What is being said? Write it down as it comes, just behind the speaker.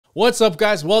What's up,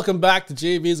 guys? Welcome back to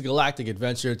JV's Galactic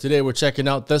Adventure. Today we're checking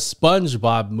out the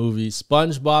SpongeBob movie,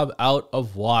 SpongeBob Out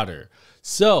of Water.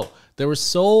 So there was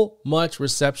so much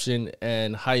reception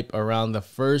and hype around the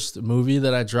first movie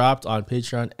that I dropped on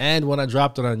Patreon, and when I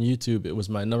dropped it on YouTube, it was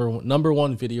my number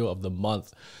one video of the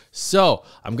month. So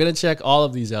I'm gonna check all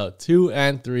of these out. 2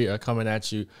 and 3 are coming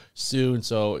at you soon.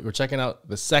 So we're checking out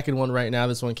the second one right now.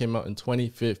 This one came out in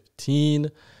 2015.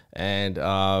 And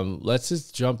let's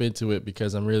just jump into it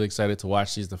because I'm really excited to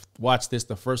watch these.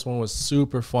 The first one was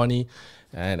super funny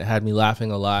and it had me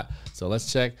laughing a lot. So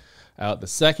let's check out the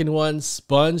second one,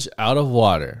 Sponge Out of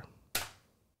Water.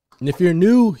 And if you're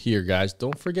new here, guys,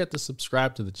 don't forget to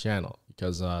subscribe to the channel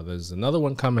because there's another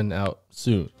one coming out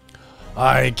soon.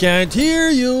 I can't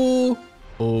hear you.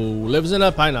 Oh, lives in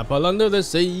a pineapple under the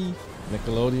sea.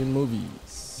 Nickelodeon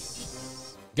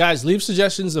movies. Guys, leave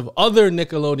suggestions of other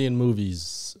Nickelodeon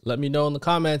movies. Let me know in the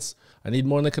comments. I need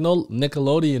more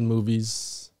Nickelodeon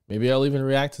movies. Maybe I'll even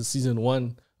react to season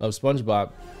 1 of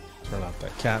SpongeBob. Turn off the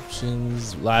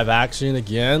captions. Live action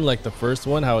again, like the first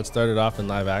one, how it started off in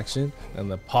live action.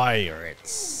 And the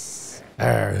pirates.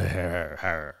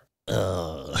 Pirate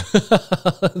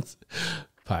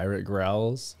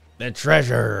growls. The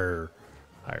treasure.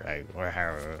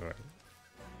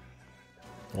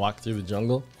 Walk through the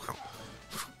jungle.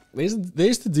 They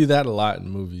used to do that a lot in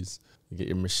movies. You get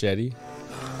your machete.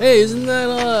 Hey, isn't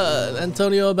that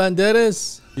Antonio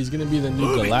Banderas? He's gonna be the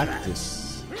new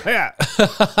Galactus. Yeah.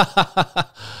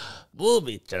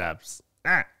 Booby traps.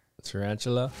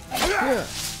 Tarantula. Yeah.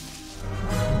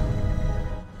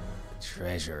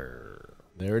 Treasure.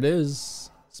 There it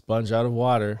is. Sponge out of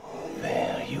water.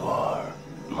 There you are,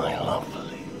 my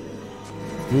lovely.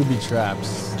 Booby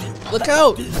traps. Look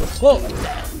out! Whoa!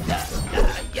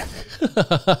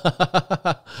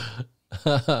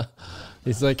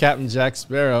 He's like Captain Jack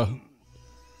Sparrow.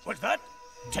 What's that?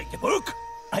 Take the book?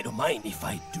 I don't mind if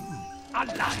I do.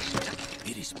 Alas,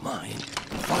 it is mine.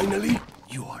 Finally,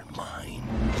 you are mine.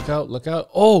 Look out, look out.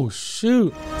 Oh,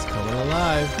 shoot. It's coming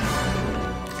alive.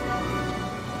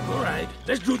 All right,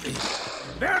 let's do this.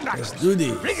 Very nice. Let's do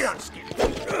this. Bring it on, Skin.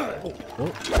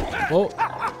 Whoa. Whoa.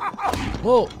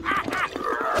 Whoa.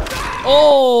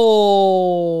 Oh.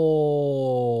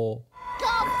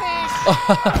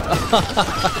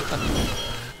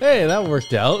 Hey, that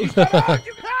worked out. You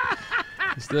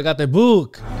still got the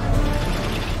book.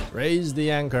 Raise the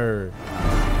anchor.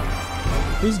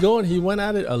 He's going. He went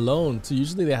at it alone too.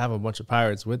 Usually they have a bunch of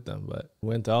pirates with them, but he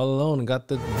went all alone and got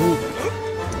the book.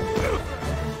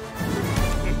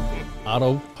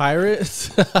 Auto pirate.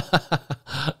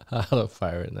 Auto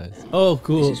pirate, nice. Oh,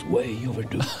 cool. This is way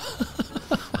overdue.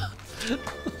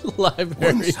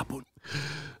 Library.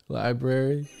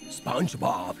 Library.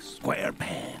 SpongeBob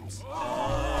SquarePants.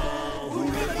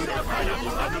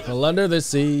 Well, under the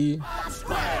sea.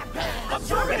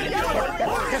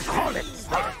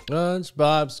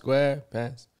 SpongeBob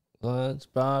SquarePants.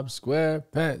 SpongeBob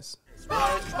SquarePants.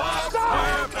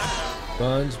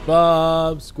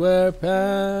 SpongeBob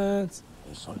SquarePants.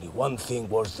 There's only one thing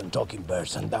worse than talking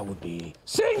birds, and that would be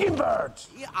singing birds.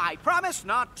 I promise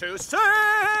not to sing.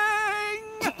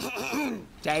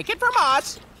 Take it from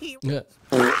us. Yeah.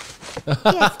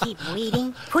 Just keep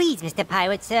reading. Please, Mr.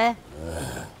 Pirate, sir.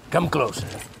 Come closer.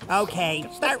 Okay,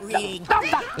 start reading.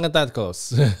 Not that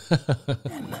close.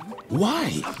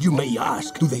 Why, you may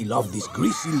ask, do they love this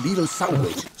greasy little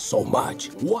sandwich so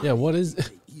much? What? Yeah, what is...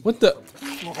 What the...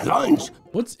 Lunch?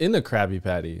 What's in the Krabby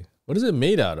Patty? What is it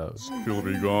made out of? He'll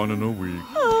be gone in a week.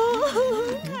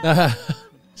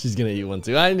 She's gonna eat one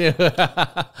too. I knew.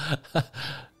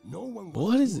 No one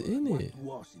What is in it?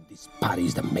 was in these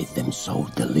patties that made them so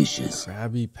delicious.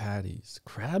 Krabby Patties.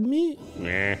 Crab meat?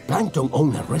 Plankton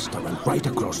owned a restaurant right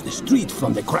across the street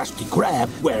from the Krusty Krab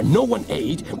where no one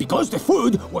ate because the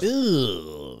food was...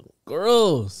 Ew.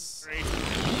 Gross.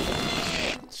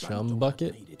 Chum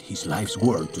Bucket? ...made his life's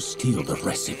work to steal the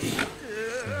recipe.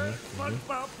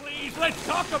 SpongeBob, please, let's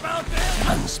talk about this.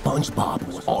 And SpongeBob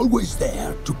was always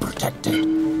there to protect it.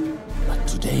 But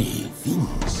today,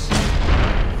 things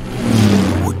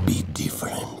would be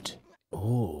different.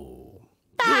 Oh.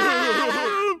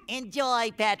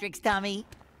 Enjoy, Patrick's tummy.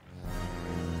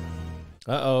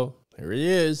 Uh-oh. Here he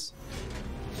is.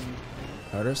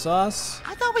 Tartar sauce?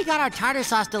 I thought we got our tartar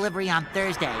sauce delivery on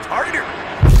Thursday. Harder.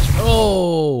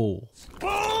 Oh.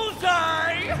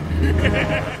 Bullseye.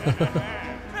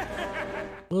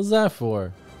 What was that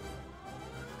for?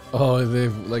 Oh,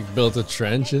 they've like built a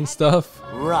trench and stuff?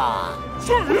 Raw.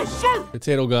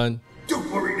 Potato gun. Don't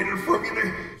worry, little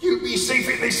formula. You'll be safe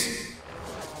in this.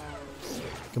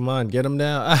 Come on, get him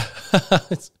down.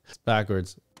 It's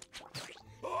backwards.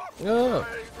 Oh.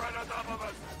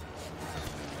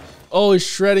 Oh, he's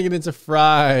shredding it into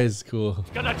fries. Cool. It's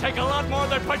gonna take a lot more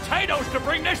than potatoes to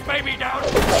bring this baby down.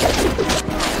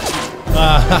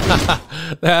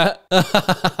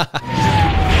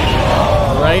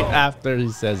 Right after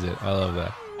he says it. I love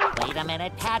that. Wait a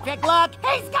minute, Patrick. Look,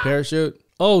 he's got. Parachute.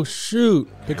 Oh, shoot.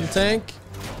 Pickle tank.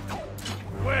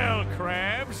 Well,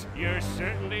 Krabs, you're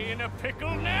certainly in a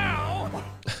pickle now.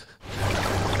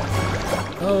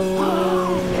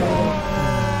 Oh.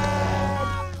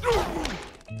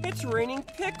 It's raining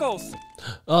pickles.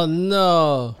 Oh,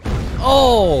 no.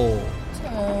 Oh.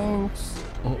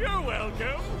 You're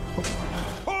welcome.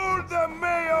 Hold the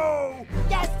mayo!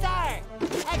 Yes, sir.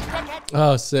 Extra ketchup.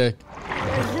 Oh, sick.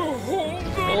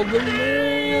 Hold the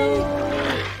mayo.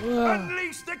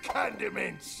 Unleash the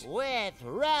condiments! With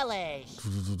relish.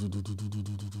 Come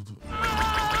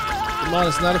on,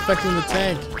 it's not affecting the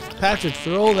tank. Patrick,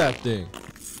 throw that thing.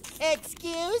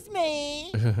 Excuse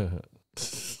me.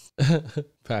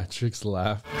 Patrick's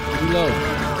laugh. Reload.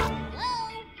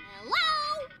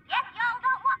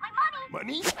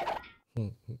 Money?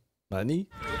 Money?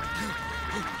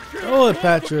 Throw it,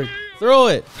 Patrick. Throw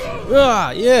it.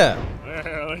 Ah, yeah.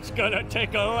 Well, it's gonna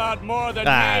take a lot more than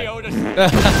mayo to...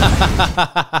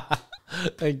 Now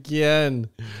Again.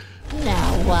 Take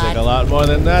a what? lot more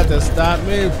than that to stop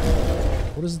me.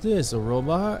 What is this? A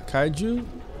robot? Kaiju?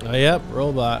 Oh, yep,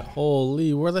 robot.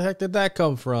 Holy, where the heck did that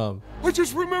come from? I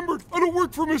just remembered, I don't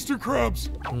work for Mr. Krabs.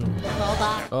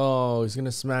 Robot. Oh, he's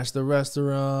gonna smash the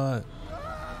restaurant.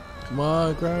 Come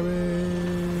on,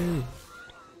 Krabby.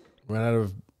 Ran out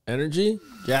of energy?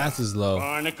 Gas is low.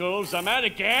 Barnacles, I'm out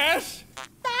of gas.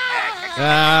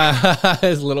 Ah,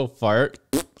 his little fart.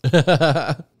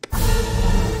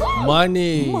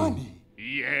 Money.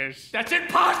 Yes, that's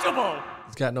impossible.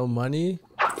 He's got no money.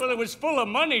 Well, it was full of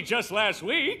money just last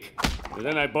week. And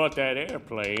then I bought that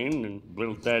airplane and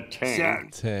built that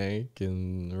tank. Tank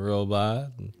and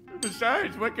robot.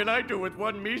 Besides, what can I do with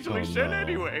one measly cent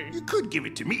anyway? You could give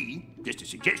it to me. Just a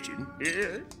suggestion.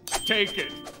 Here, take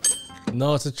it.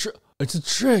 No, it's a trick. It's a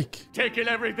trick. Taking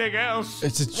everything else.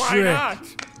 It's a Why trick. not?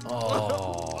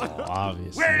 Oh,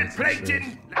 obviously. Well, it's a trick.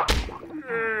 Plankton,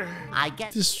 I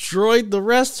get. Destroyed the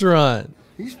restaurant.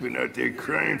 he's been out there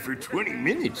crying for 20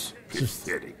 minutes.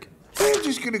 Pathetic. I'm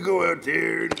just gonna go out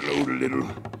there and load a little.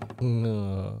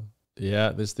 No. Yeah,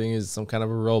 this thing is some kind of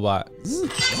a robot.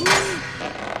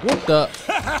 What the?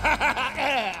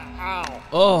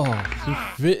 Oh, he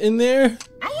fit in there?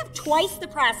 I have twice the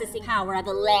processing power of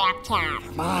a laptop.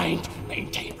 Mind,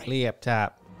 maintain.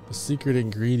 Laptop. The secret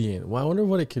ingredient. Well, I wonder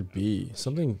what it could be.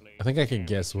 Something, I think I could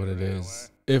guess what it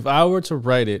is. If I were to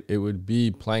write it, it would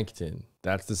be plankton.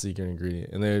 That's the secret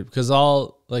ingredient. And they, because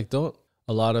all, like, don't,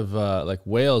 a lot of, like,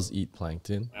 whales eat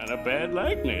plankton, Not a bad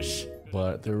likeness.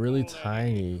 but they're really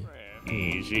tiny.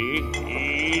 Easy,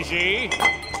 easy.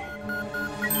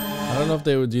 I don't know if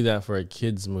they would do that for a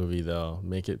kid's movie, though.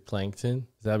 Make it plankton.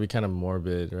 That'd be kind of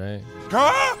morbid, right?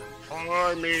 Huh?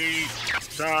 For me,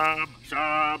 sub,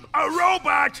 a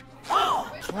robot.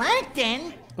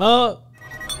 Plankton. Oh,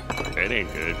 That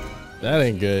ain't good. that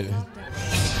ain't good.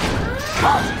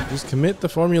 Just commit the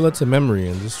formula to memory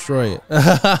and destroy it.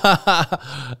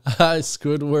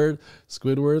 Squidward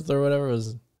or whatever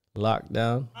was locked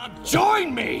down.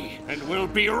 Join me, and we'll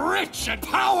be rich and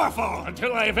powerful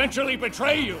until I eventually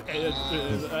betray you.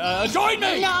 Join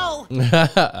me. No.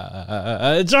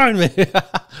 Join me.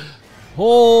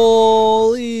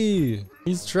 Holy,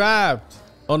 he's trapped.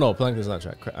 Oh no, Plankton's not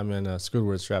trapped. I mean,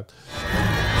 Squidward's trapped.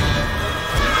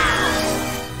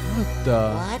 What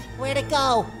the? What? Where'd it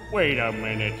go? Wait a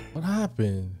minute. What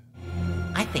happened?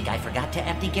 I think I forgot to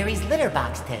empty Gary's litter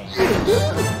box today.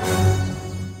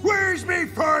 Where's me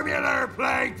formula,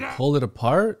 Plankton? Hold it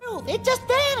apart? It just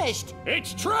vanished.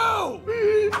 It's true.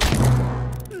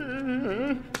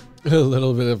 A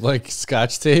little bit of like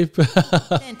scotch tape.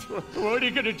 What are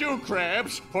you gonna do,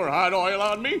 Krabs? Pour hot oil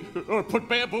on me? Or put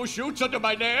bamboo shoots under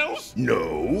my nails?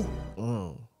 No.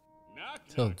 Knock,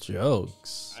 Tell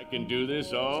jokes. I can do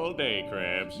this all day,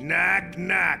 Krabs. Knock,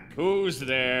 knock. Who's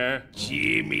there?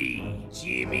 Jimmy.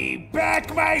 Jimmy,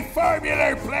 back my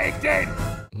formula,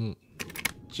 Plankton.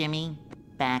 Jimmy,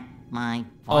 back my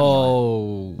formula.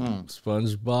 Oh,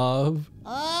 SpongeBob.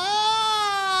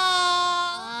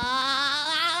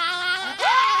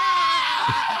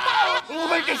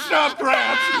 Make it stop,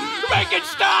 Krabs! Make it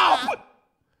stop!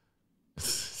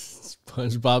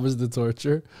 SpongeBob is the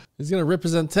torture. He's gonna rip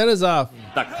his antennas off.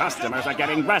 The customers are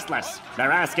getting restless.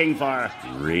 They're asking for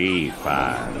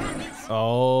refunds.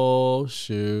 Oh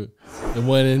shoot! It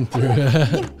went in through.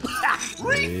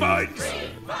 Refunds.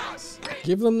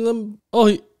 Give them.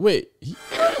 Oh wait.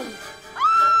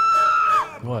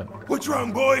 What? What's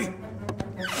wrong, boy?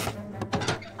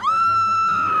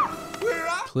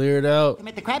 cleared out.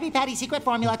 Commit the Krabby Patty secret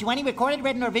formula to any recorded,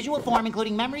 written, or visual form,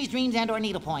 including memories, dreams, and/or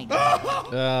needlepoint.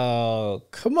 Oh,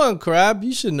 come on, Crab.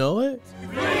 You should know it.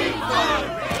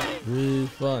 Really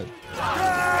fun.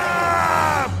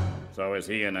 So is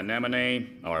he an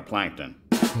anemone or plankton?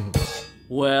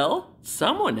 Well,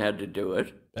 someone had to do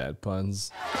it. Bad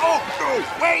puns. Oh, no,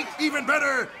 wait, even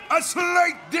better, a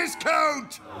slight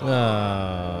discount.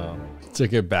 Oh,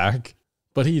 took it back.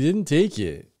 But he didn't take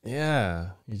it. Yeah,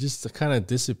 he just kind of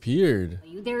disappeared.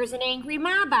 There's an angry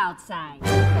mob outside.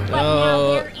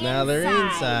 But now they're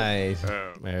inside.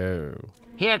 Oh.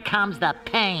 Here comes the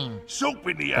pain. Soap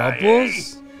in the eye,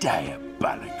 Bubbles? eh?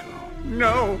 Diabolical.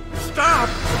 No! Stop!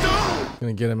 Stop!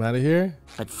 Gonna get him out of here?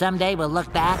 But someday we'll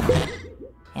look back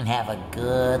and have a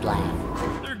good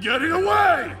laugh. They're getting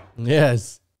away.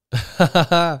 Yes.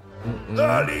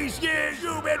 All these years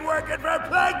you've been working for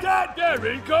Plankton, they're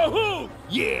in cahoots.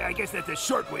 Yeah, I guess that's a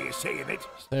short way of saying it.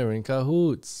 They're in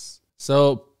cahoots.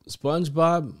 So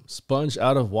SpongeBob, sponge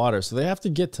out of water. So they have to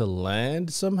get to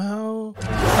land somehow?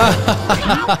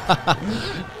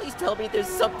 Please tell me there's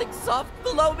something soft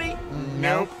below me.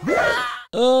 Nope.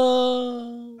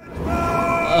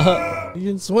 You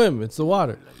can swim. It's the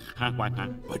water.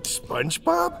 But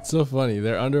SpongeBob? It's so funny.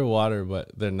 They're underwater,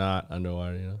 but they're not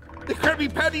underwater, you know? The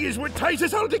Krabby Patty is what ties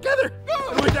us all together.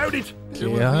 Without it, there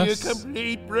would be a Chaos?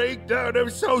 complete breakdown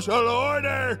of social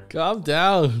order. Calm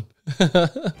down. Is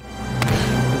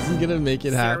he gonna make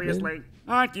it happen? Seriously?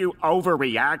 Aren't you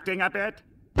overreacting a bit?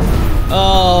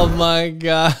 Oh my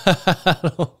god.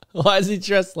 Why is he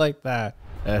dressed like that?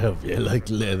 I hope you like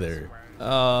leather.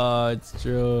 Oh, it's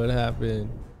true. It happened.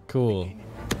 Cool.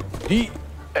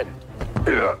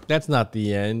 That's not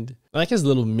the end. I like his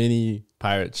little mini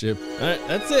pirate ship. Alright,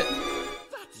 that's it.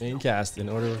 Main cast in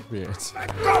order of appearance. Go,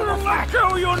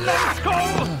 you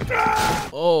nasco!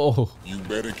 Oh. You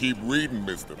better keep reading,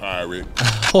 Mr. Pirate,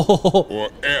 Oh. or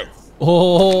else.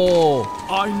 Oh.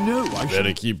 I knew I should.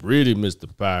 Better keep reading, Mr.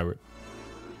 Pirate.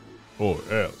 Or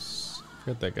else.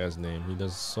 Forget that guy's name. He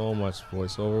does so much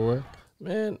voiceover work.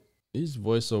 Man, these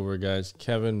voiceover guys,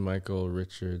 Kevin, Michael,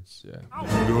 Richards, yeah.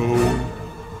 No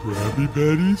Krabby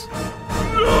Patties?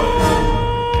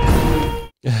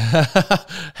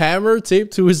 Hammer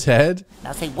taped to his head.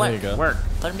 Now say There work. you go. Work.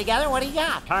 Put them together, what do you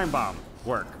got? Time bomb.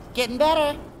 Work. Getting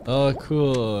better. Oh,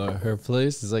 cool. Her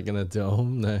place is like in a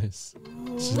dome. Nice.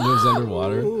 She lives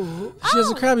underwater. She has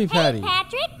a Krabby Patty.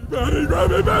 Patrick? Patty,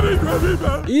 Krabby Patty, Krabby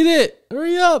Patty, Eat it.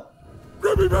 Hurry up.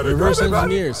 Krabby Patty, Reverse Krabby Patty,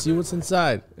 engineer. See what's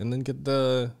inside. And then get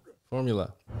the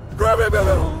formula. Krabby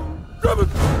Patty, Krabby.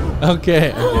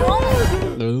 Okay.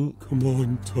 No. Come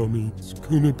on, Tommy. It's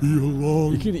gonna be a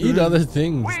long You can eat other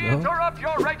things, no? Interrupt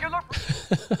your regular.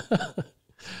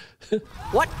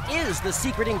 What is the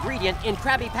secret ingredient in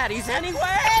Krabby Patties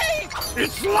anyway?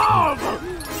 It's love!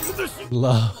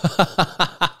 Love.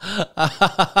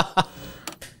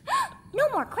 No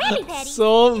more Krabby Patties.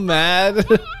 So mad.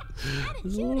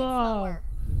 Love.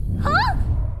 Huh?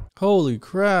 Holy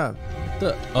crap.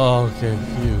 Oh, okay.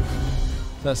 Phew.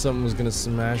 Thought something was gonna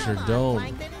smash her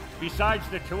dome. Besides,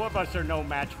 the two of us are no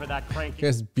match for that cranky.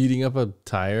 Guy's beating up a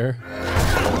tire.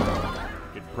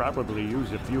 Could probably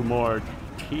use a few more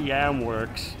TM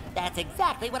works. That's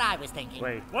exactly what I was thinking.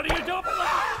 Wait, what are you doing?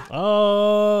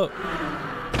 Oh.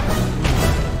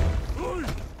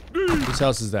 Whose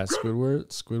house is that?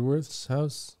 Squidward's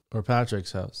house? Or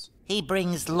Patrick's house? He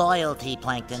brings loyalty,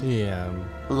 Plankton. Yeah.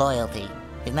 Loyalty.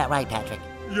 Isn't that right, Patrick?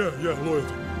 Yeah,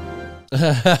 loyalty.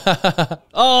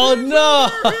 Oh no!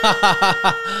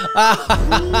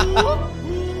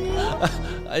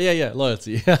 Yeah,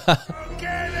 loyalty. Let's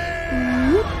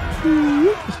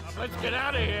get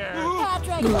out of here.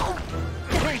 Patrick!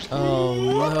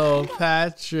 Oh no,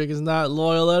 Patrick is not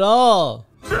loyal at all.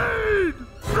 Feed!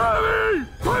 Krabby!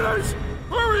 Please!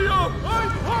 Hurry up! I'm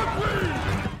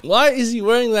hungry! Why is he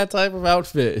wearing that type of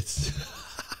outfit?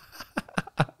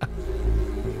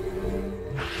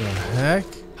 The heck?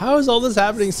 How is all this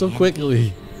happening so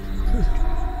quickly?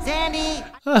 Sandy!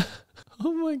 Oh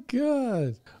my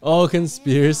god. Oh,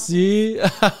 conspiracy?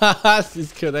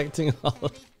 She's connecting all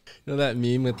of, you know that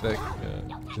meme with the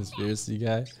conspiracy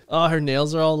guy? Oh, her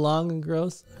nails are all long and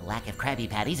gross. The lack of Krabby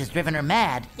Patties has driven her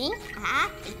mad. Think I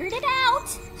figured it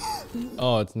out.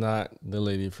 Oh, it's not the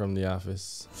lady from The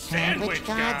Office. Sandwich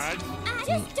gods. I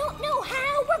just don't know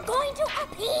how we're going to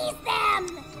appease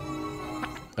them.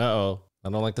 Uh-oh. I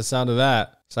don't like the sound of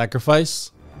that.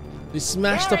 Sacrifice? They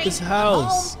smashed up his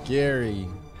house. Gary.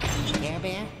 Care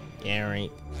Bear?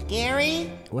 Gary.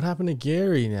 Gary? What happened to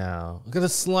Gary now? Look at the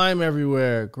slime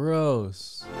everywhere.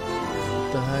 Gross.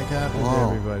 What the heck happened to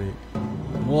everybody?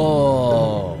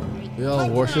 Whoa. They all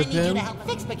Plankton, worship I need you him? to help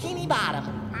fix Bikini Bottom.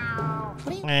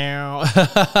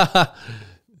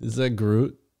 Is that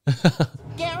Groot?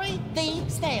 Gary the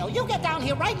snail, you get down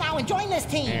here right now and join this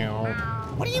team.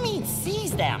 What do you mean,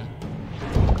 seize them?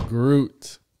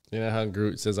 Groot. You know how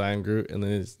Groot says I am Groot, and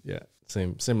then it's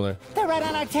similar. They're right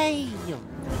on our tail.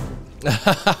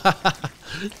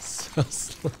 So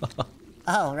slow.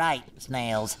 Oh, right,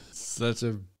 snails. Such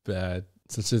a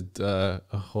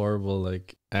horrible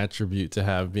like attribute to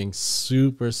have, being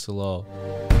super slow.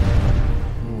 Oh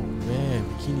man,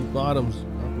 Bikini Bottom's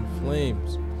up in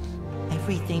flames.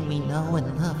 Everything we know and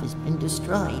love has been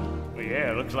destroyed. Well,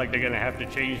 yeah, looks like they're gonna have to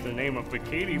change the name of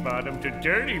Bikini Bottom to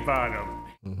Dirty Bottom.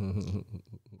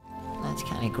 That's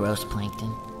kind of gross,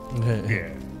 Plankton.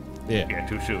 Yeah,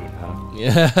 too soon, huh?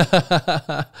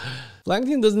 Yeah.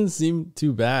 Plankton doesn't seem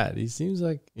too bad. He seems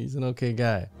like he's an okay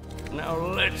guy. Now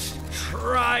let's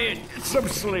try and get some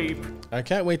sleep. I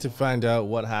can't wait to find out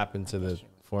what happened to the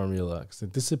formula, 'cause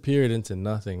it disappeared into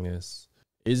nothingness.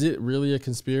 Is it really a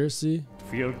conspiracy?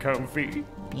 Feel comfy?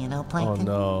 You know, Plankton?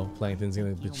 Oh no, Plankton's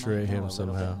gonna betray him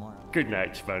somehow. Good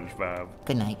night, SpongeBob.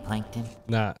 Good night, Plankton.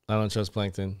 Nah, I don't trust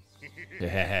Plankton.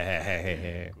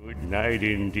 Good night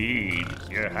indeed.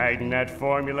 You're hiding that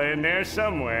formula in there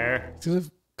somewhere. He's gonna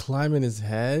climb in his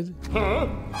head? Huh?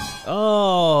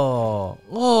 Oh.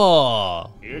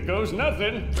 Here goes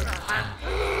nothing.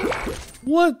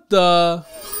 What the?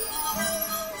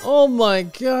 Oh my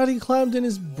god, he climbed in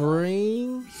his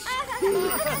brain?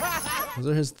 Those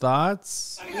are his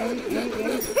thoughts?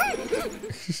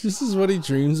 This is what he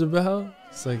dreams about?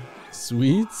 It's like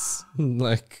sweets?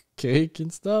 Like cake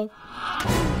and stuff?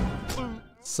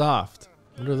 Soft.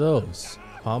 What are those?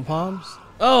 Pom-poms?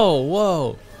 Oh,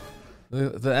 whoa.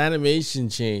 The animation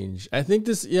change. I think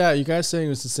this, yeah, you guys saying it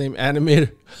was the same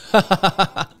animator.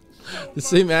 The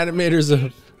same animators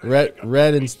of Red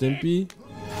and Stimpy.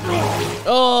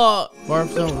 Oh,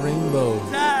 barfed out rainbow.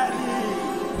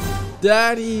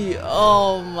 Daddy.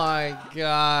 Oh my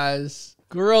gosh.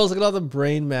 Girls, look at all the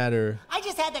brain matter. I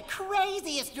just had the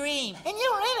craziest dream, and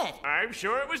you were in it. I'm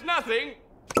sure it was nothing.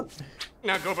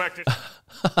 Now go back to...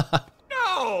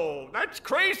 No, that's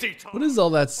crazy talk. What is all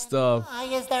that stuff? Why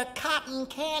is there cotton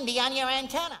candy on your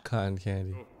antenna? Cotton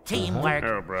candy. Teamwork.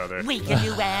 Oh, brother. We can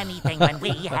do anything when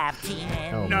we have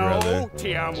teamwork. Oh, No, brother.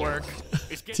 teamwork.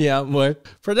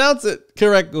 Teamwork. Pronounce it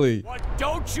correctly. What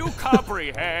don't you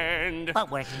comprehend?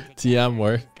 But working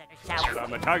Teamwork.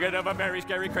 I'm a target of a very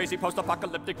scary, crazy,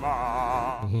 post-apocalyptic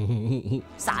mob.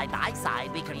 side by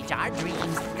side, we can reach our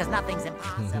dreams, because nothing's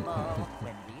impossible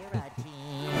when we're a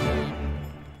team.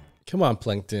 Come on,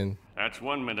 Plankton. That's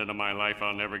 1 minute of my life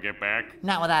I'll never get back.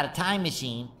 Not without a time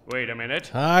machine. Wait a minute.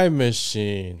 Time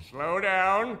machine. Slow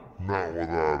down. Not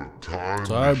without a time.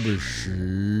 Time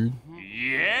machine.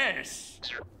 Yes.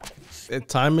 A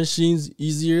time machine's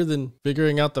easier than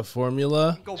figuring out the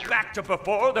formula? Go back to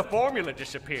before the formula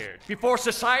disappeared. Before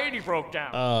society broke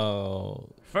down. Oh.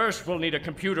 First, we'll need a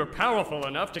computer powerful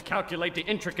enough to calculate the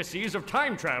intricacies of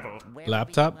time travel.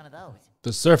 Laptop?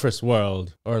 The surface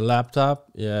world. Or laptop?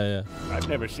 Yeah. I've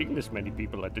never seen this many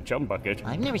people at the Chum Bucket.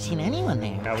 I've never seen anyone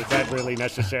there. Now, is that really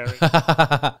necessary?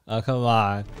 Oh, come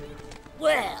on.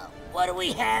 Well, what do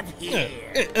we have here?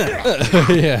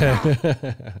 Yeah.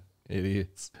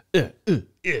 Idiots.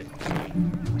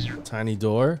 Tiny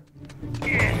door.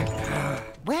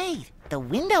 Wait, the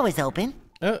window is open.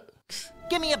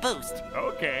 Give me a boost.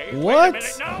 Okay. What?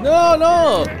 Wait a minute,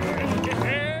 No. Get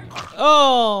there.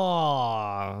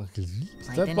 Oh.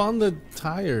 Step on the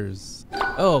tires.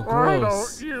 Oh, Why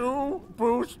gross. don't you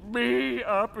boost me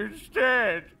up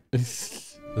instead?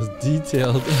 It's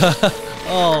detailed.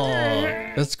 Oh,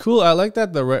 that's cool. I like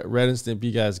that the Red and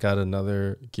Stimpy guys got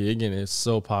another gig and it's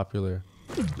so popular.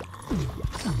 Oh,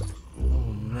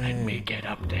 man. Let me get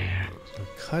up there.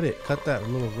 Cut it. Cut that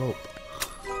little rope.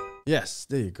 Yes,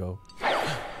 there you go.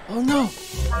 Oh no.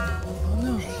 Oh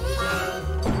no.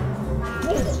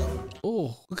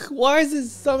 Oh, why is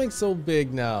his stomach so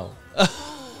big now?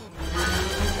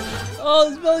 Oh,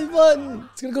 his belly button.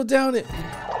 It's gonna go down it.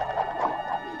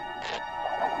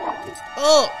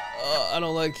 Oh, I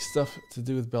don't like stuff to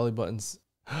do with belly buttons.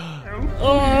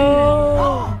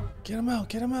 Oh, get him out,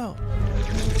 get him out.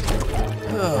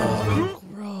 Oh,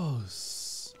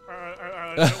 gross.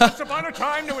 Once upon a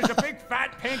time, there was a big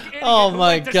fat pink idiot. Oh who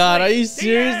my went to god, sleep. are you The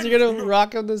serious? end. You're gonna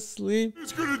rock him to sleep?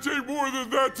 It's gonna take more than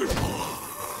that to...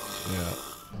 Yeah.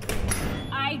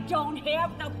 I don't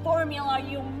have the formula,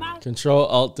 you mouse. Control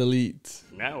Alt Delete.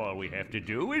 Now all we have to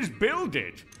do is build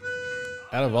it.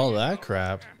 Out of all that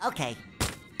crap. Okay.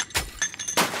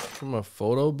 From a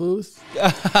photo booth?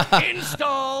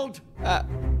 Installed.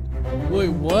 Wait,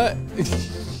 what?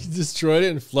 destroyed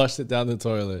it and flushed it down the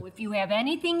toilet. If you have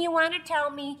anything you want to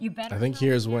tell me, you better. I think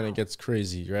here's when it gets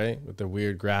crazy, right? With the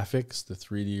weird graphics, the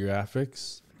 3D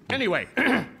graphics. Anyway,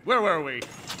 where were we?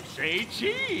 Say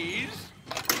cheese.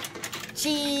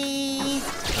 Cheese.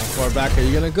 How far back are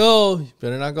you gonna go? You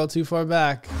better not go too far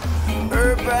back.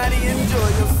 Everybody enjoy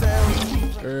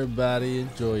yourself. Everybody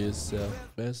enjoy yourself.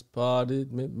 Best part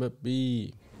it may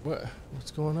be.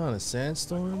 What's going on? A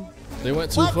sandstorm? They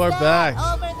went too far back.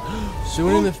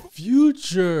 Showing in the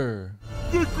future.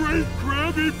 The great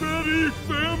Krabby Patty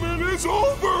famine is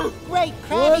over! Great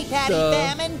Krabby Patty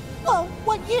famine? Whoa,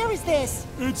 what year is this?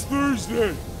 It's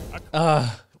Thursday.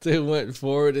 They went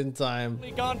forward in time.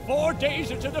 We've gone 4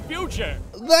 days into the future.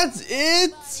 That's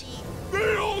it?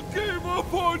 They all gave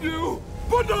up on you,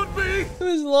 but not me!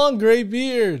 His long gray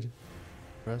beard.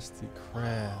 Krusty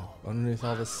Krab. Underneath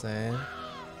all the sand.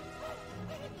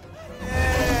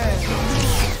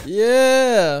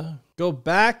 Yeah. Go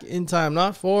back in time,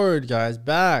 not forward, guys.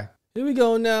 Back. Here we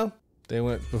go now. They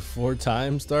went before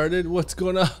time started. What's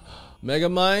going on?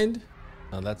 Megamind?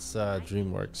 Oh, that's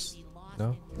DreamWorks.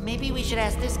 No? Maybe we should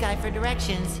ask this guy for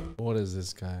directions. What is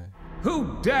this guy?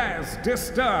 Who dares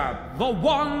disturb the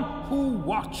one who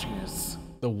watches?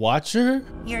 The Watcher?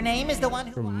 Your name is the one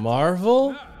who... From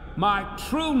Marvel? My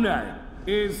true name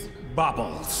is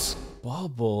Bubbles.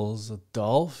 Bubbles? A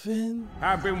dolphin?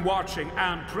 I've been watching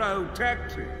and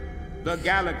protecting the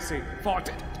galaxy for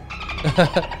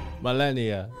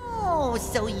millennia. Oh,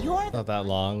 so you're... Not that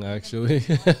long, actually.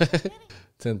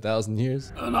 10,000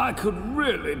 years. And I could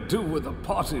really do with a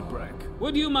potty break.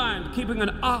 Would you mind keeping an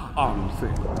eye on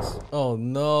things? Oh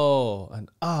no, an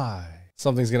eye.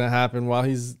 Something's gonna happen while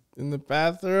he's in the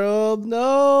bathroom.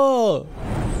 No!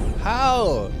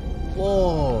 How?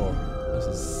 Whoa, this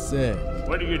is sick.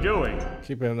 What are you doing?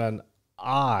 Keeping an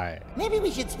eye. Maybe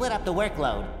we should split up the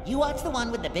workload. You watch the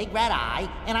one with the big red eye,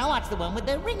 and I'll watch the one with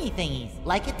the ringy thingies,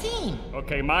 like a team.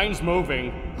 Okay, mine's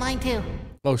moving. Mine too.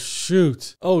 Oh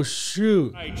shoot. Oh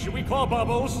shoot. Right, should we call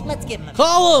Bubbles? Let's give him a...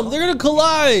 Call them! They're gonna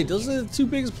collide! Those are the two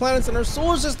biggest planets in our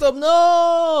solar system.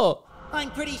 No! I'm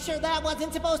pretty sure that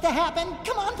wasn't supposed to happen.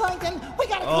 Come on, Plankton. We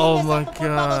gotta Oh clean this my up before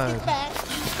God. Bubbles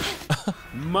gets back.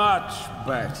 Much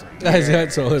better. Guys got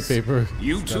toilet paper.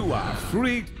 You two are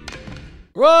free.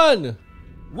 Run!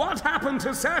 What happened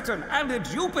to Saturn and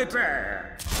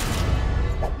Jupiter?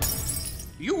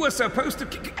 You were supposed to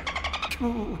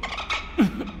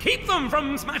keep them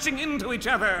from smashing into each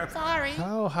other. Sorry.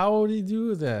 How would he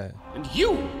do that? And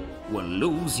you will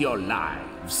lose your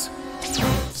lives.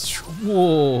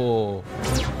 Whoa.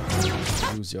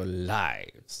 Lose your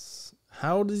lives.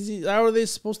 How are they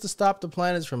supposed to stop the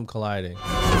planets from colliding?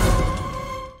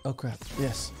 Oh crap.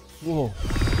 Yes. Whoa.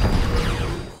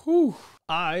 Whew.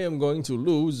 I am going to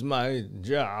lose my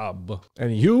job.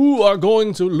 And you are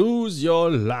going to lose your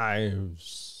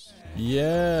lives.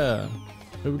 Yeah.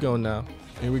 Here we go now.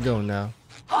 Here we go now.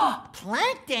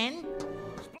 Plankton?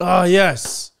 Oh,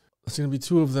 yes. There's going to be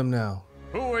two of them now.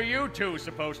 Who are you two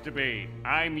supposed to be?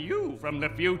 I'm you from the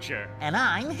future. And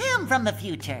I'm him from the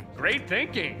future. Great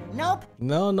thinking. Nope.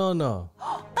 No, no, no.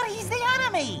 But he's the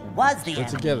enemy. Was the We're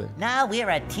enemy. together. Now we're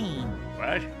a team.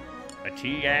 What? A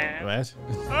TM? What?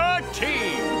 A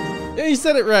team! Yeah, you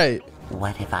said it right.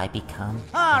 What have I become?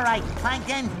 All right,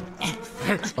 Plankton.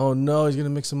 Oh no, he's gonna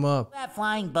mix them up. Have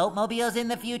flying boatmobiles in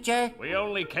the future? We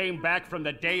only came back from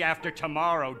the day after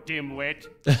tomorrow, dimwit.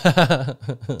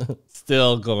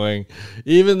 Still going.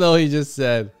 Even though he just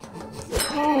said.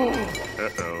 Uh-oh.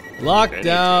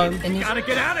 Lockdown. You gotta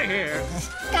get out of here.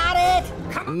 Got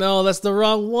it. No, that's the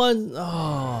wrong one.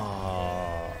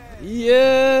 Oh.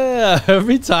 Yeah.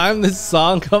 Every time this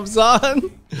song comes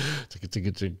on.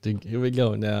 Here we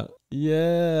go now.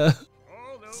 Yeah.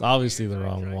 It's obviously the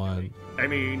wrong one. I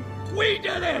mean, we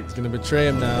did it! He's gonna betray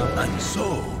him now. And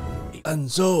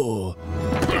so.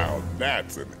 Now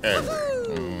that's an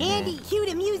ending. Andy, cue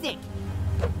the music.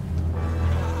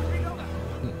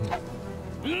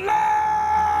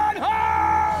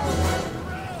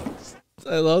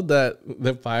 I love that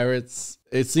the pirates,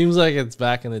 it seems like it's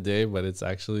back in the day, but it's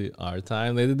actually our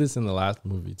time. They did this in the last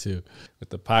movie too. With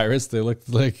the pirates, they look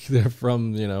like they're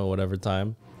from, you know, whatever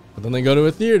time. But then they go to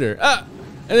a theater. Ah!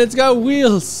 And it's got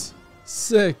wheels.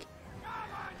 Sick.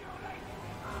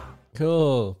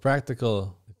 Cool.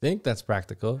 Practical. I think that's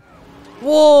practical.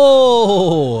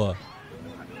 Whoa!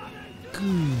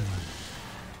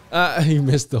 He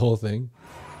missed the whole thing.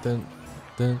 Then,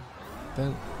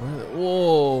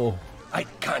 whoa! I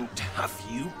can't have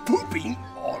you pooping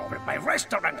all over my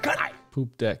restaurant, can I?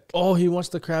 Poop deck. Oh, he wants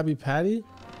the Krabby Patty?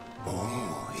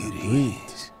 Oh, it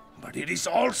is. But it is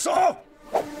also...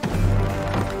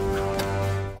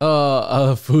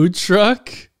 A food truck?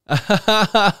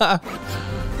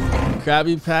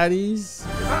 Krabby Patties.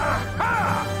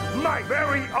 My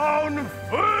very own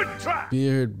food truck.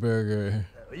 Beard burger.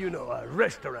 You know, a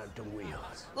restaurant on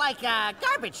wheels. Like a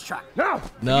garbage truck. No.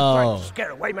 No. You trying to scare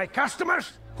away my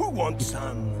customers? Who wants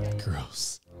some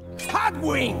Gross. hot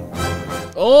wing?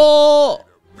 Oh!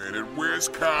 Minute, where's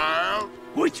Kyle?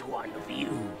 Which one of you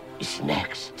is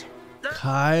next?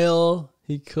 Kyle,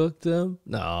 he cooked them?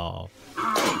 No.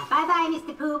 Bye-bye,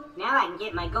 Mr. Poop. Now I can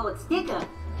get my gold sticker.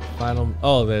 Final.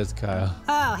 Oh, there's Kyle.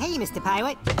 Oh, hey, Mr.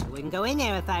 Pirate. Wouldn't go in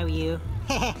there if I were you.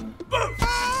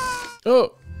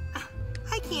 Oh.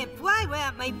 I can't fly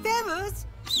without my feathers.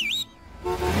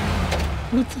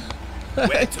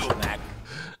 Where to, Mac?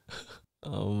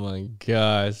 Oh my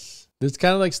gosh. It's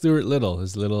kind of like Stuart Little,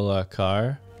 his little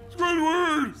car.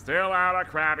 Squidward! Still out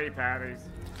of Krabby Patties.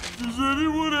 Does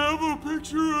anyone have a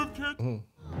picture of Cat?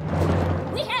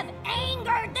 We have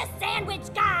angered the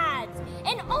sandwich gods,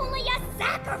 and only a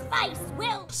sacrifice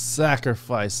will.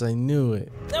 Sacrifice, I knew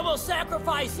it. Then we'll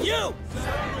sacrifice you!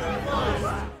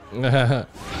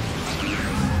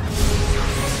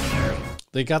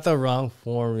 They got the wrong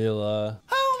formula.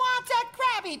 Who wants a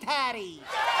Krabby Patty?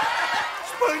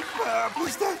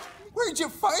 SpongeBob, where'd you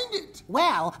find it?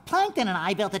 Well, Plankton and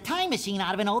I built a time machine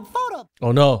out of an old photo.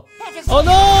 Oh no. Oh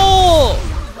no!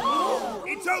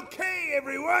 It's okay,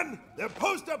 everyone. The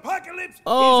post-apocalypse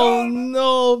Oh is on.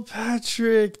 no,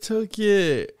 Patrick took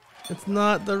it. It's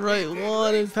not the right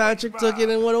one, and Patrick took it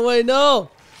and went away.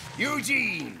 No!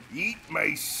 Eugene, eat my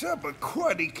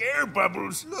subaquatic air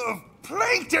bubbles of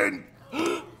plankton.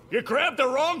 You grabbed the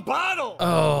wrong bottle.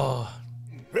 Oh,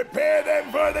 Prepare them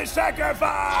for the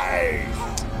sacrifice.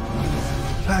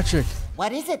 Patrick.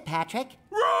 What is it, Patrick?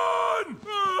 Run!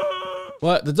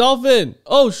 What? The dolphin!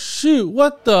 Oh shoot!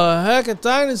 What the heck? A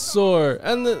dinosaur!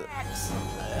 And the...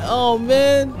 Oh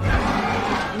man!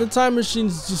 The time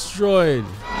machine's destroyed.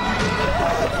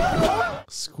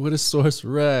 Squidosaurus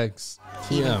Rex.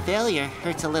 Even failure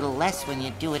hurts a little less when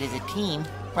you do it as a team,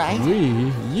 right?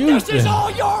 This is all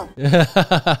your...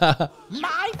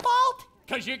 My fault?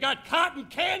 Because you got cotton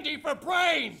candy for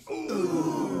brains.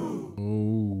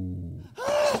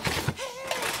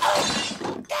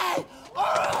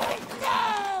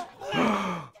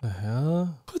 The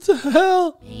hell? What the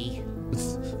hell? Me?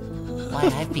 Why,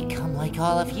 I've become like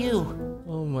all of you.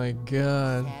 Oh my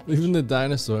god. Even the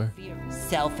dinosaur.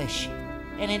 Selfish.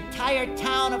 An entire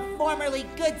town of formerly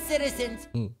good citizens.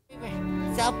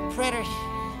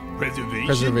 Preservation?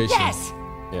 Preservation. Yes!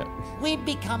 Yeah. We've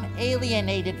become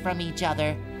alienated from each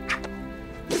other.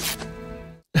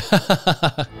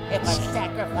 If a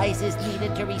sacrifice is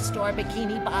needed to restore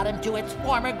Bikini Bottom to its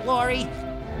former glory,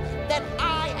 then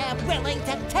I am willing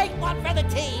to take one for the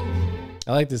team.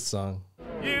 I like this song.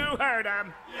 You heard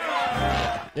him.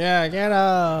 Yeah, get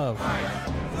up.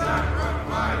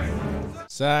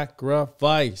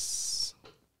 Sacrifice.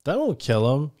 That won't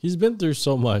kill him. He's been through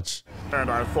so much. And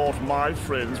I thought my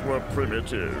friends were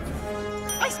primitive.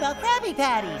 I smell Krabby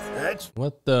Patties. That's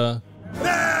What the?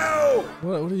 no.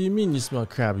 What do you mean you smell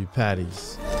Krabby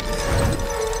Patties?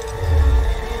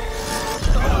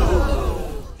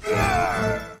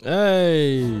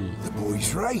 Hey, The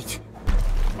boy's right.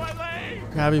 My leg.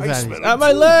 Krabby I Patties. smell it Ah,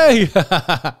 my too. leg!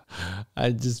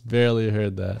 I just barely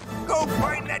heard that. Go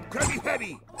find that Krabby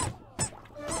Patty.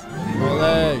 My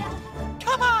leg.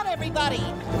 Come on, everybody.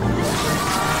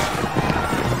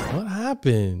 What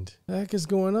happened? What the heck is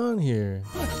going on here?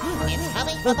 It's coming from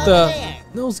What over the? there.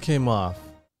 Nose came off.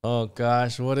 Oh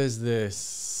gosh, what is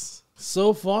this?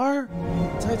 So far?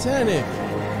 Titanic.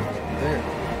 There.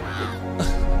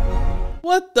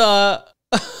 What the?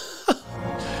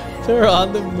 They're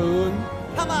on the moon.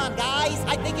 Come on, guys.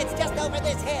 I think it's just over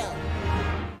this hill.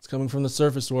 It's coming from the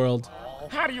surface world.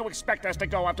 How do you expect us to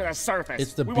go up to the surface?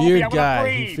 It's the We won't be beard able to guy.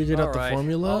 He breathe. figured out All the right. All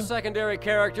formula. secondary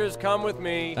characters come with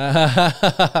me. You guys.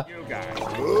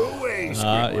 Go away,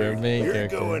 Squidward. Your main You're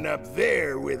character. going up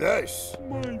there with us.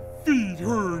 My feet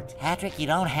hurt. Patrick, you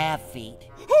don't have feet.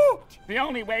 The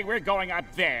only way we're going up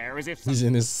there is if He's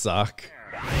in his sock.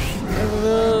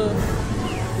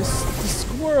 The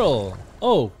squirrel.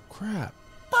 Oh, crap.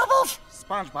 Bubbles!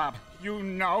 SpongeBob, you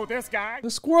know this guy? The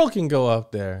squirrel can go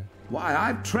up there. Why,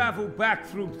 I've traveled back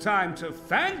through time to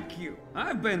thank you.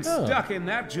 I've been stuck in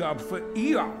that job for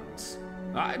eons.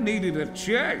 I needed a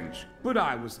change, but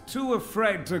I was too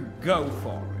afraid to go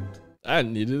for it. I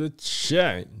needed a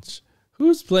change.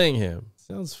 Who's playing him?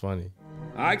 Sounds funny.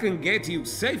 I can get you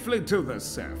safely to the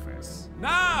surface.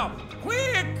 Now,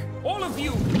 quick! All of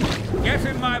you, get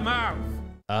in my mouth.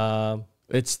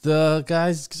 It's the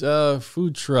guy's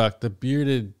food truck, the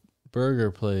bearded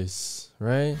burger place,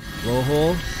 right? Low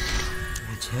hole.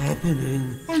 What's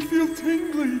happening? I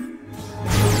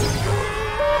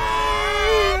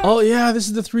Oh yeah, this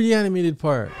is the 3D animated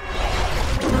part.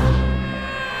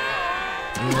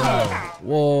 Yeah.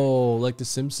 Whoa, like The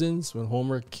Simpsons when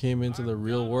Homer came into the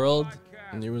real world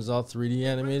and it was all 3D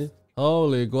animated.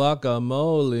 Holy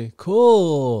guacamole.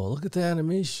 Cool. Look at the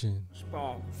animation.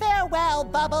 Farewell,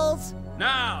 Bubbles.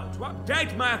 Now, to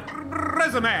update my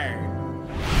resume.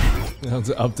 Now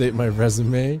to update my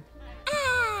resume.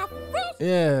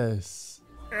 Yes.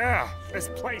 Ugh, this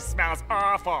place smells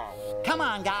awful. Come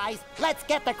on, guys. Let's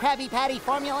get the Krabby Patty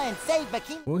formula and save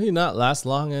Bikini. Will he not last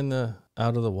long in the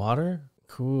out of the water?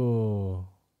 Cool.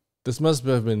 This must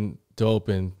have been dope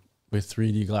and with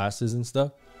 3D glasses and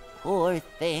stuff. Poor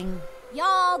thing.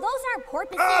 Y'all, those aren't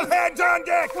porpoises. All hands on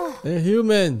deck! They're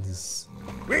humans.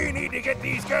 We need to get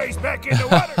these guys back in the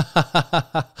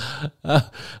water.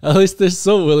 At least they're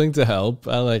so willing to help.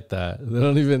 I like that. They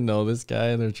don't even know this guy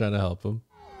and they're trying to help him.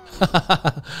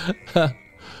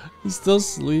 He's still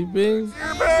sleeping?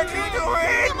 You're back into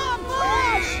it!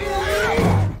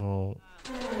 Oh.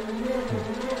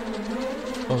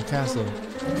 Oh, castle.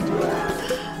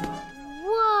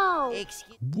 Whoa.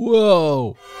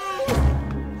 Whoa.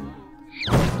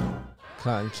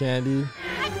 Cotton candy.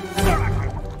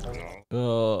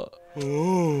 Where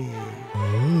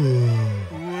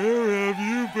have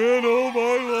you been all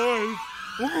my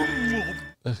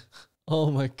life? Oh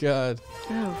my god.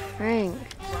 Oh, Frank.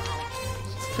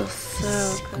 Still so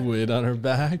good. Squid on her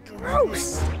back.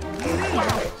 Gross.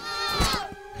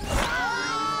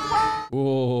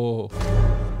 Whoa.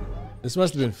 This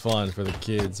must have been fun for the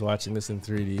kids watching this in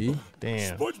 3D.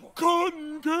 Damn.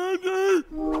 Cotton candy!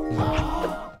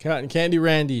 Cotton candy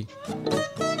Randy.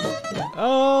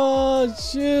 Oh,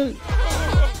 shit.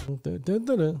 When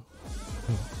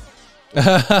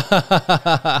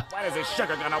is this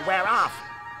sugar gonna wear off?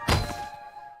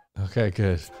 Okay,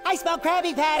 good. I smell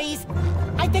Krabby Patties.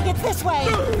 I think it's this way.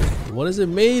 What is it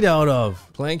made out of?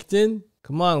 Plankton?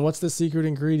 Come on, what's the secret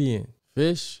ingredient?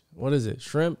 Fish? What is it?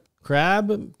 Shrimp?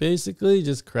 Crab? Basically,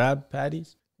 just crab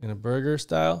patties in a burger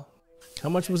style. How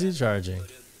much was he charging?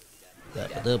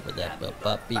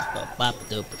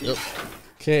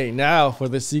 Okay, now for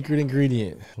the secret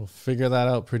ingredient. We'll figure that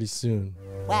out pretty soon.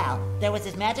 Wow, there was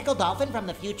this magical dolphin from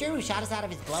the future who shot us out of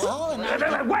his blowhole and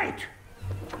now Wait!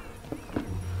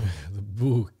 The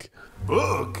book.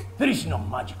 Book? There is no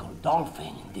magical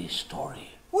dolphin in this story.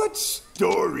 What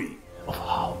story? Of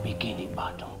how Bikini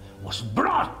Bottom was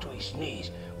brought to his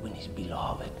knees when his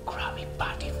beloved Krabby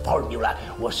Patty formula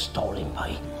was stolen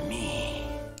by me.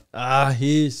 Ah,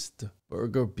 he's the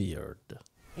burger beard.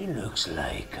 He looks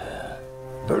like a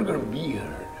burger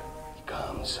beard. He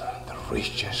becomes the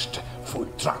richest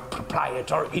food truck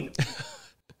proprietor in...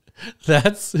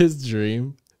 That's his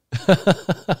dream.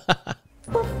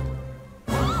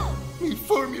 Me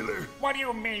formula. What do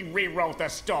you mean rewrote the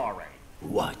story?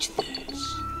 Watch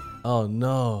this. Oh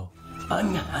no.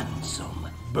 Unhandsome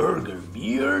burger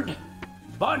beard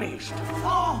punished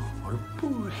for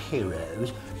poor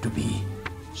heroes to be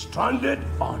stranded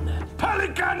on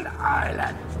Pelican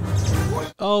Island.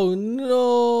 Oh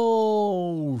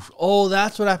no. Oh,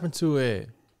 that's what happened to it.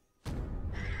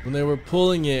 When they were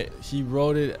pulling it, he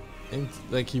wrote it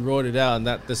he wrote it out, and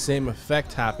that the same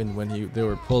effect happened when they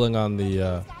were pulling on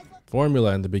the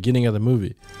formula in the beginning of the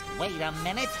movie. Wait a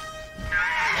minute.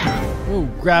 Oh,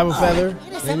 grab a feather.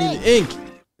 I need ink.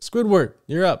 Squidward,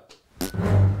 you're up.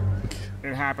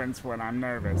 It happens when I'm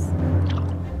nervous.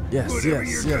 Yes, Whatever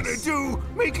yes, you're yes. gonna do,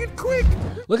 make it quick.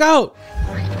 Look out!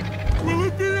 Will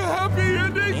it be a happy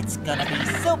ending? It's gonna be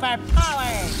super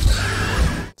powered.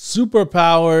 Super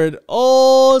powered.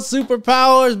 Oh,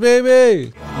 superpowers,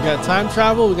 baby. We got time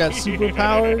travel. We got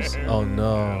superpowers. Oh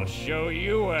no. I'll show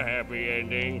you a happy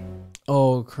ending.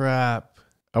 Oh crap.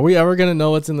 Are we ever gonna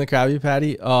know what's in the Krabby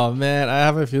Patty? Oh man, I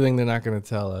have a feeling they're not gonna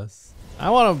tell us. I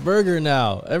want a burger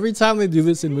now. Every time they do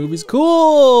this in movies,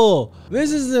 cool.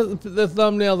 This is the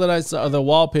thumbnail that I saw, the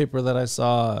wallpaper that I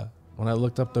saw when I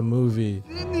looked up the movie.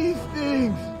 These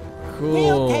things. Cool.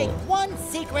 We'll take one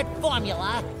secret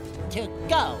formula to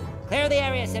go. Clear the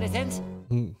area, citizens.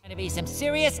 Going to be some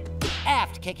serious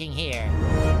aft kicking here.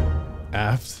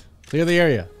 Aft? Clear the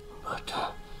area. But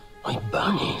I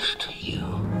banished you.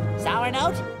 Sour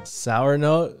note? Sour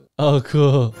note? Oh,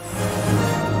 cool.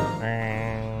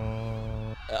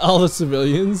 All the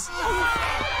civilians.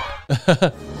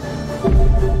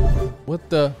 What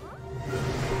the?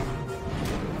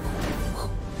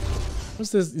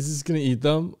 What's this? Is this gonna eat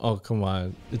them? Oh, come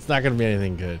on. It's not gonna be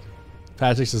anything good.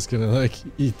 Patrick's just gonna like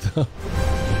eat them.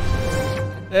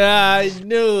 Yeah, I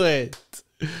knew it.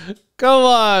 Come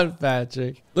on,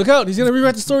 Patrick. Look out. He's going to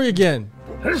rewrite the story again.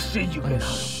 I'll see you get out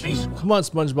of this. Come on,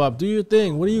 SpongeBob. Do your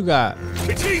thing. What do you got?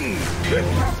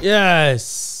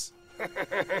 Yes.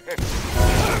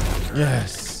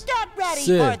 Yes. Get ready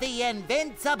Sick. for the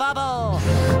Invincibubble.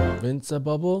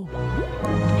 Invincibubble?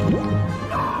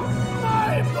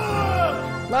 My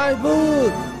book! My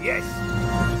book! Yes.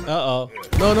 Uh-oh.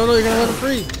 No, no, no. You're going to let him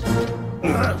free.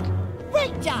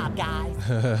 Great job, guys.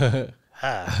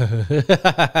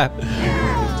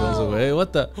 Goes away.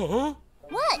 What the?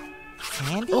 What?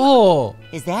 Andy? Oh.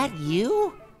 Is that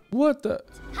you? What the?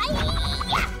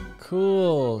 Hi-ya!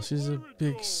 Cool. She's a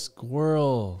big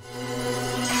squirrel.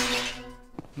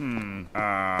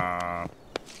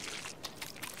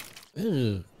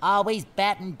 Ew. Always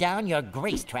batten down your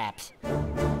grease traps.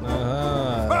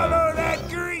 Follow that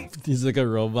grease! He's like a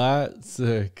robot.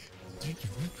 Sick.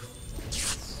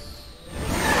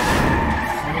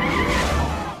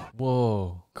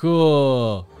 Whoa.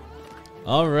 Cool.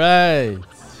 All right.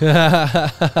 Did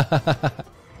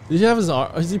he have his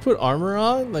arm? Does he put armor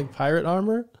on? Like pirate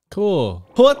armor? Cool.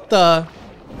 What the?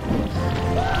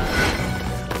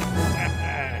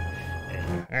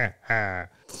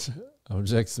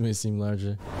 Objects may seem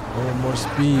larger. Oh, more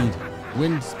speed.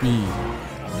 Wind speed.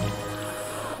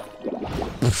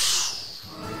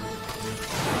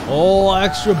 Oh,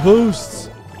 extra boosts.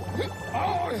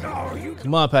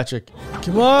 Come on, Patrick.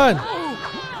 Come on.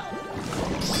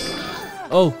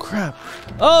 Oh, crap.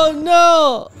 Oh,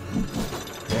 no.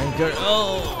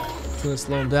 Oh, it's gonna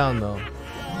slow him down though.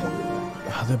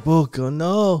 Oh, the book. Oh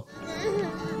no!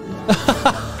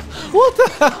 What the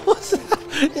hell was that?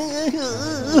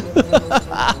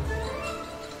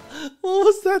 What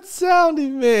was that sound he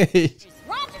made?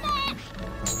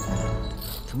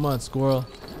 Come on, squirrel.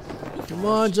 Come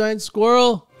on, giant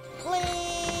squirrel.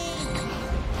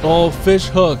 Oh, fish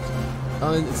hook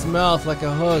on its mouth like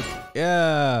a hook.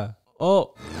 Yeah.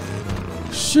 Oh,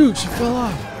 shoot! She fell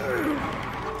off.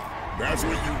 That's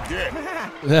what you get.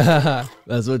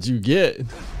 That's what you get.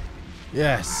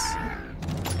 Yes.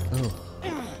 Oh.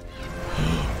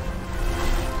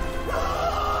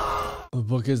 The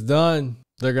book is done.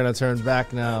 They're gonna turn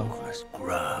back now.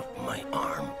 Grab my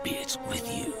armpits with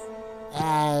you.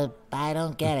 I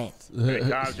don't get it.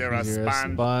 Because you're a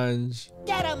sponge.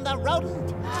 Get him, the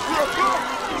rodent!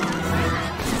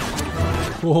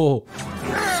 Whoa.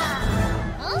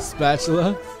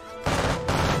 Spatula.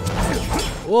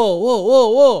 Whoa, whoa, whoa,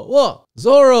 whoa, whoa.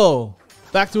 Zorro.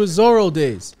 Back to his Zorro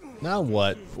days. Now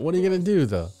what? What are you gonna do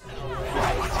though?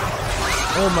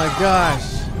 Oh my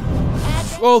gosh.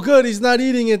 Oh good, he's not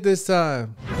eating it this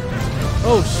time.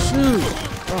 Oh shoot.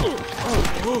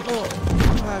 Oh,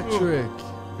 Patrick.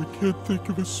 I can't think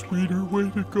of a sweeter way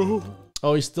to go.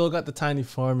 Oh, he still got the tiny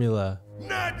formula.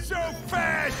 Not so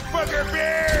fast, bugger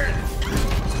bears!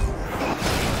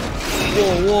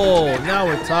 Whoa, whoa, now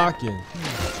we're talking.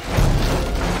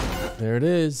 There it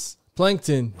is.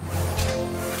 Plankton.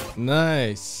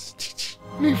 Nice.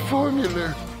 Me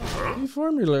formula. Me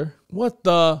formula? What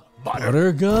the?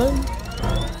 Butter gun?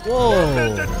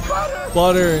 Whoa.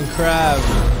 Butter and crab.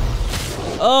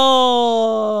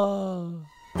 Oh.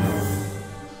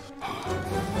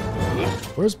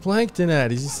 Where's Plankton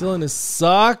at? Is he still in his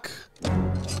sock?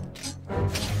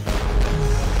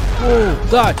 Whoa,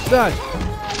 dodge, dodge.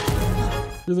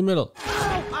 Through the middle.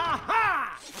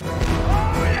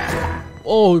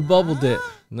 Oh, he bubbled it.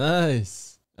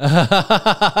 Nice. Woohoo!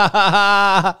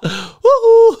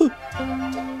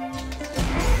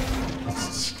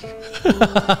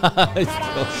 He's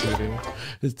still shooting.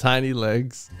 His tiny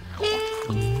legs.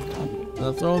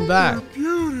 Now throw him back.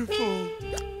 Beautiful.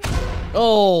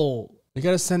 Oh, you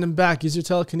gotta send him back. Use your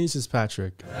telekinesis,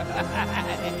 Patrick.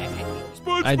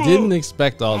 I didn't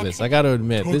expect all this. I gotta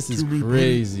admit, this is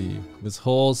crazy. This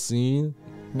whole scene.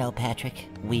 No, Patrick,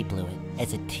 we blew it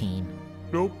as a team.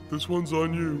 Nope, this one's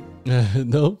on you.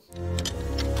 Nope.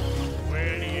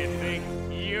 Where do you think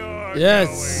you're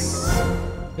Yes.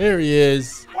 Here he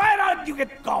is. Why don't you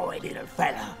get going, little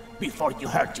fella, before you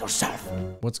hurt yourself?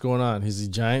 What's going on? Is he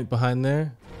giant behind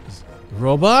there?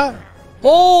 Robot?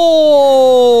 Holy!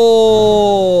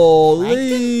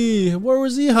 Where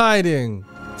was he hiding?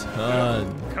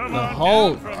 Ton. Come The on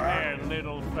Hulk. down from there,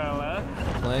 little fella.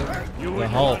 The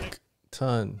Hulk.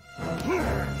 Ton.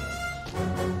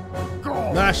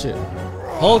 Smash it.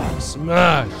 Hulk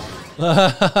smash.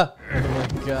 Oh my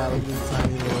god, look at his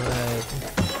tiny little head.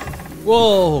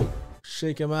 Whoa!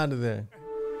 Shake him out of there.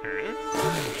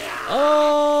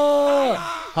 Oh!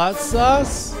 Hot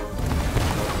sauce?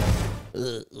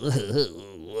 He's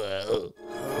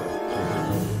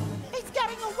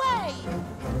getting away!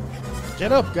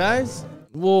 Get up, guys.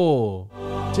 Whoa.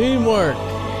 Teamwork.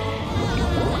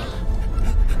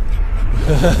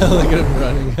 Look at him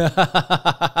running.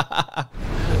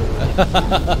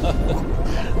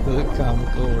 The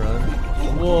comical run.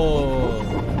 Whoa.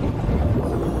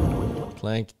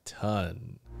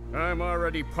 Plankton. I'm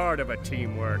already part of a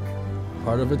teamwork.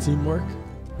 Part of a teamwork?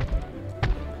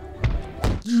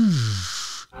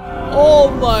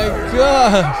 Oh my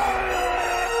god!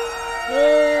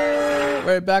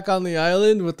 Right back on the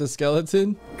island with the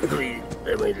skeleton.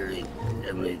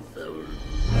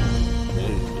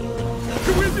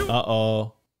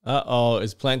 Uh-oh. Uh-oh.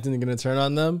 Is Plankton gonna turn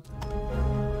on them?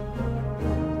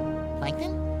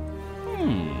 Plankton?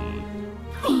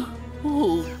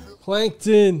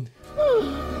 Plankton!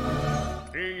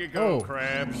 Here you go,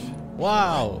 Krabs.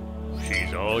 Wow.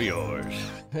 She's all yours.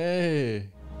 Hey.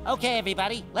 Okay,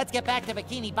 everybody, let's get back to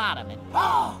Bikini Bottom. And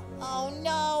oh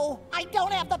no, I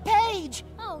don't have the page.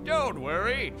 Oh, Don't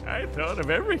worry, I thought of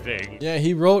everything. Yeah,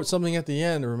 he wrote something at the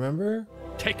end, remember?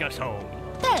 Take us home.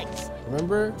 Thanks,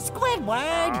 Remember?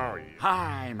 Squidward. Oh, yeah.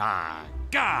 Hi, my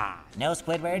God. No,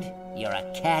 Squidward, you're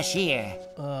a cashier.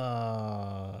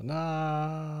 Nah.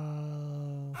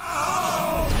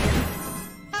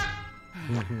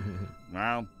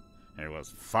 Well, it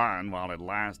was fun while it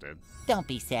lasted. Don't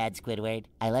be sad, Squidward.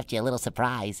 I left you a little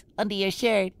surprise under your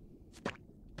shirt.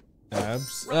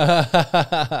 Abs.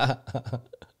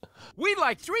 We'd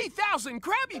like 3,000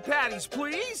 Krabby Patties,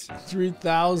 please.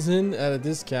 3,000 at a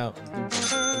discount.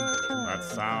 That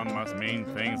sound must mean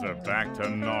things are back to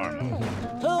normal.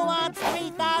 Who wants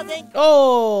 3,000?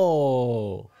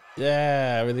 Oh!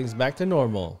 Yeah, everything's back to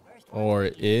normal. Or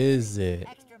is it?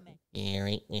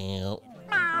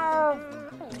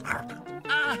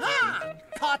 Aha!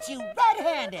 Caught you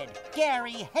red-handed.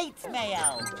 Gary hates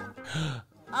mayo.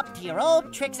 Up to your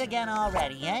old tricks again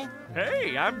already, eh?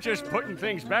 Hey, I'm just putting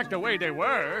things back the way they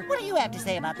were. What do you have to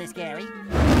say about this, Gary?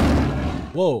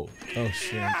 Whoa. Oh,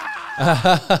 shit.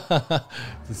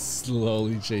 Just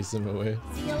slowly chase him away.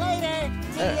 See you later.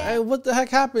 See ya. Hey, what the heck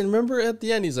happened? Remember at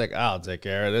the end, he's like, I'll take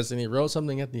care of this. And he wrote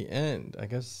something at the end. I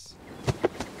guess,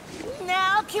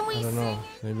 now can we I don't know.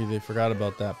 Maybe they forgot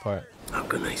about that part. How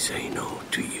can I say no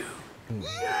to you?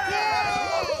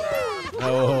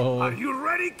 Oh. Are you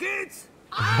ready, kids?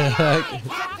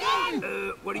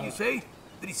 What do you say?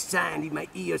 There is sand in my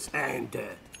ears and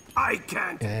I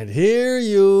can't. And hear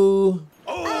you.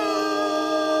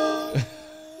 Oh!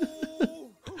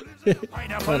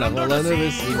 Pineapple under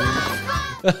the sea.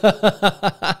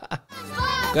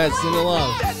 Guys, sing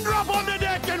along. Then drop on the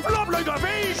deck and flop like a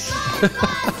fish.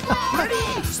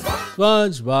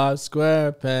 SpongeBob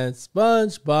SquarePants,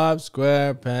 SpongeBob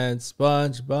SquarePants,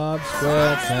 SpongeBob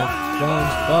SquarePants,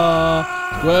 SpongeBob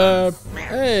SquarePants.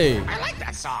 Hey, I like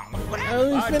that song.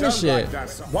 I didn't finish it.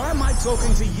 Why am I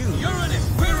talking to you? You're an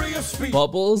inferior species.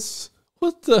 Bubbles?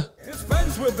 What the?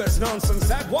 Dispense with this nonsense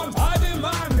at once. I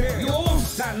demand it. You won't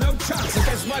stand no chance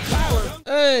against my power.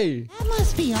 Hey. That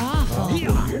must be awful.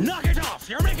 Here, knock it off.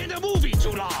 You're making the movie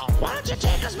too long. Why don't you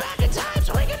take us back in time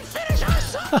so we can finish our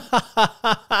song?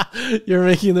 You're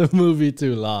making the movie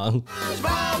too long.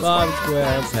 SpongeBob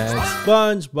SquarePants,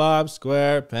 SpongeBob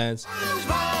SquarePants,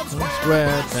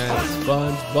 SquarePants,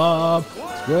 SpongeBob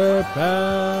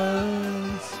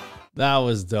SquarePants. That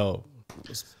was dope.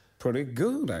 Pretty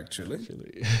good, actually.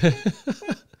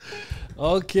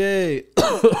 Okay.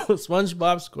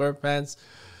 SpongeBob SquarePants,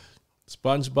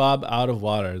 SpongeBob Out of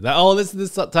Water. This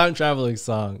is this time traveling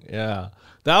song. Yeah.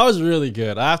 That was really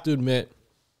good. I have to admit,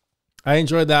 I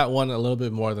enjoyed that one a little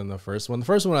bit more than the first one. The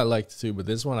first one I liked too, but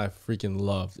this one I freaking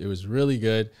loved. It was really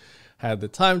good. Had the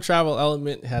time travel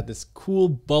element, had this cool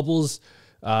Bubbles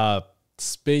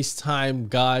space-time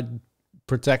god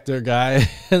protector guy,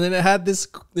 and then it had this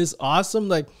awesome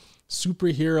like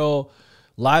superhero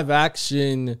live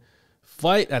action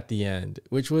fight at the end,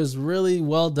 which was really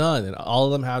well done, and all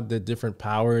of them had the different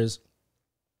powers.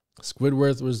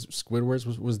 Squidward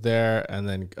was there, and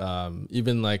then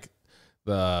even like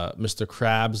the Mr.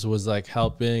 Krabs was like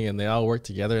helping, and they all worked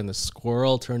together, and the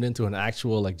squirrel turned into an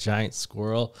actual like giant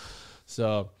squirrel.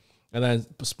 So, and then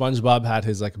SpongeBob had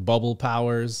his like bubble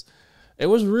powers. It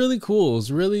was really cool. It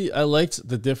was really, I liked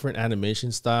the different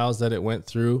animation styles that it went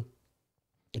through.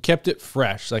 It kept it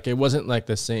fresh. Like it wasn't like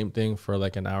the same thing for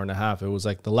like an hour and a half. It was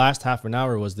like the last half an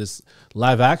hour was this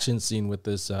live action scene with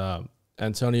this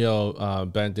Antonio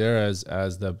Banderas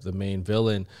as the main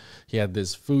villain. He had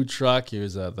this food truck. He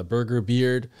was the burger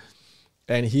beard,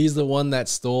 and he's the one that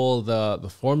stole the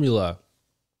formula.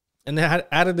 And they had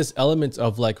added this element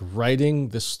of like writing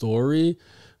the story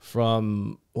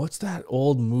from, what's that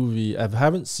old movie? I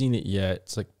haven't seen it yet.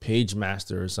 It's like Page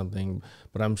Master or something,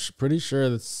 but I'm pretty sure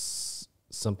that's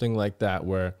something like that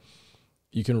where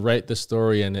you can write the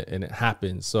story and it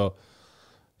happens. So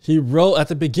he wrote at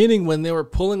the beginning when they were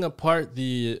pulling apart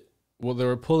they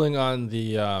were pulling on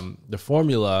the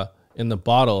formula in the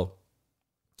bottle,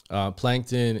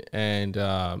 Plankton and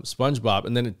SpongeBob,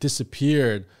 and then it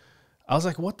disappeared. I was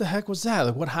like, what the heck was that?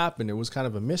 Like, what happened? It was kind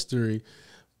of a mystery,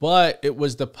 but it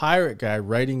was the pirate guy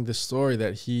writing the story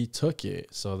that he took it.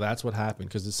 So that's what happened,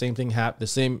 because the same thing happened. The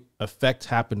same effect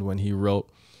happened when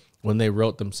they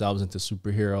wrote themselves into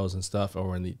superheroes and stuff, or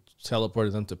when they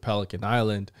teleported them to Pelican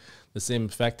Island. The same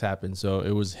effect happened. So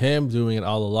it was him doing it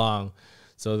all along.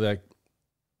 So that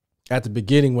at the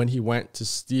beginning, when he went to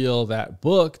steal that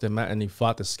book and he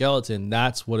fought the skeleton,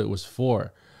 that's what it was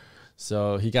for.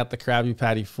 So he got the Krabby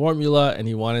Patty formula, and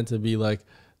he wanted to be like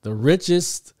the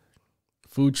richest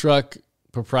food truck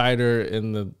proprietor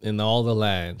in all the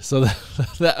land. So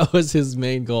that was his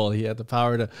main goal. He had the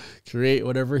power to create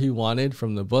whatever he wanted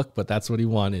from the book, but that's what he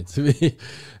wanted to be.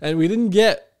 And we didn't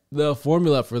get the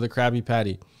formula for the Krabby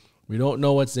Patty. We don't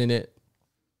know what's in it.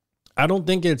 I don't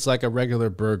think it's like a regular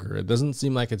burger. It doesn't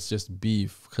seem like it's just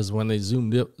beef, because when they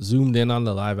zoomed in on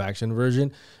the live action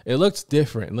version, it looked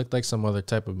different. It looked like some other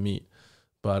type of meat.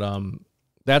 But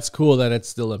that's cool that it's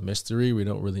still a mystery. We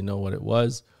don't really know what it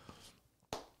was.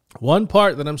 One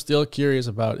part that I'm still curious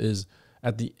about is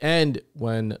at the end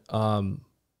when SpongeBob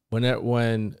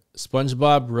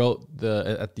wrote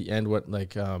at the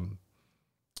end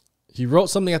he wrote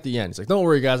something at the end. He's like, "Don't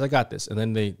worry, guys, I got this." And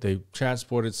then they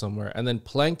transported somewhere, and then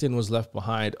Plankton was left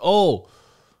behind. Oh,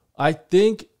 I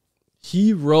think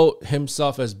he wrote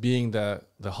himself as being the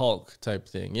Hulk type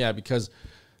thing. Yeah, because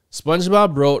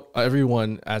SpongeBob wrote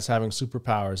everyone as having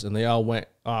superpowers, and they all went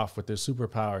off with their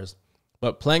superpowers.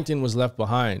 But Plankton was left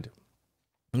behind.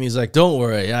 And he's like, "Don't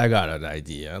worry, I got an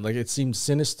idea." Like, it seemed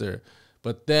sinister.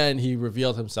 But then he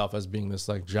revealed himself as being this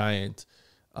like giant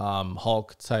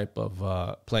Hulk type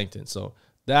of Plankton. So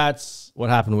that's what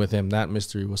happened with him. That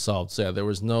mystery was solved. So yeah, there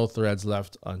was no threads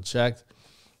left unchecked.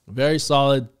 Very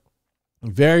solid,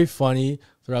 very funny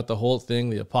throughout the whole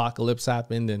thing. The apocalypse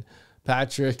happened, and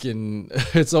Patrick, and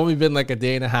it's only been like a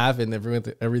day and a half, and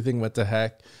everything went to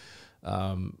heck.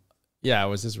 Yeah, it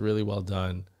was just really well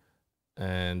done.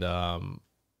 And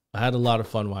I had a lot of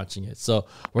fun watching it. So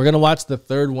we're going to watch the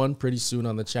third one pretty soon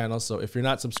on the channel. So if you're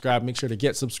not subscribed, make sure to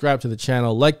get subscribed to the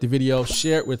channel, like the video,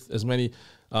 share it with as many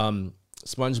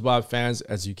SpongeBob fans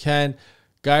as you can.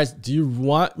 Guys, do you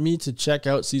want me to check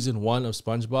out season 1 of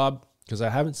SpongeBob? Because I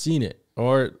haven't seen it,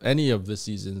 or any of the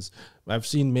seasons. I've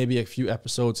seen maybe a few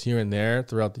episodes here and there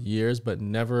throughout the years, but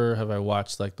never have I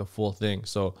watched like the full thing.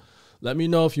 So let me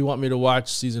know if you want me to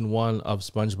watch season 1 of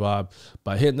SpongeBob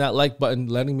by hitting that like button,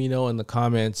 letting me know in the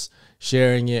comments,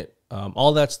 sharing it.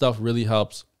 All that stuff really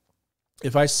helps.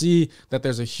 If I see that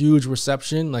there's a huge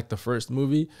reception, like the first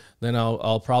movie, then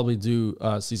I'll probably do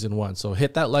season 1. So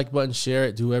hit that like button, share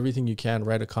it, do everything you can,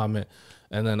 write a comment,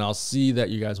 and then I'll see that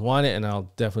you guys want it, and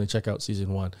I'll definitely check out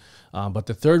season 1. But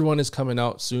the third one is coming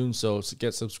out soon, so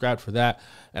get subscribed for that.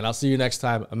 And I'll see you next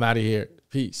time. I'm out of here.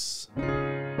 Peace.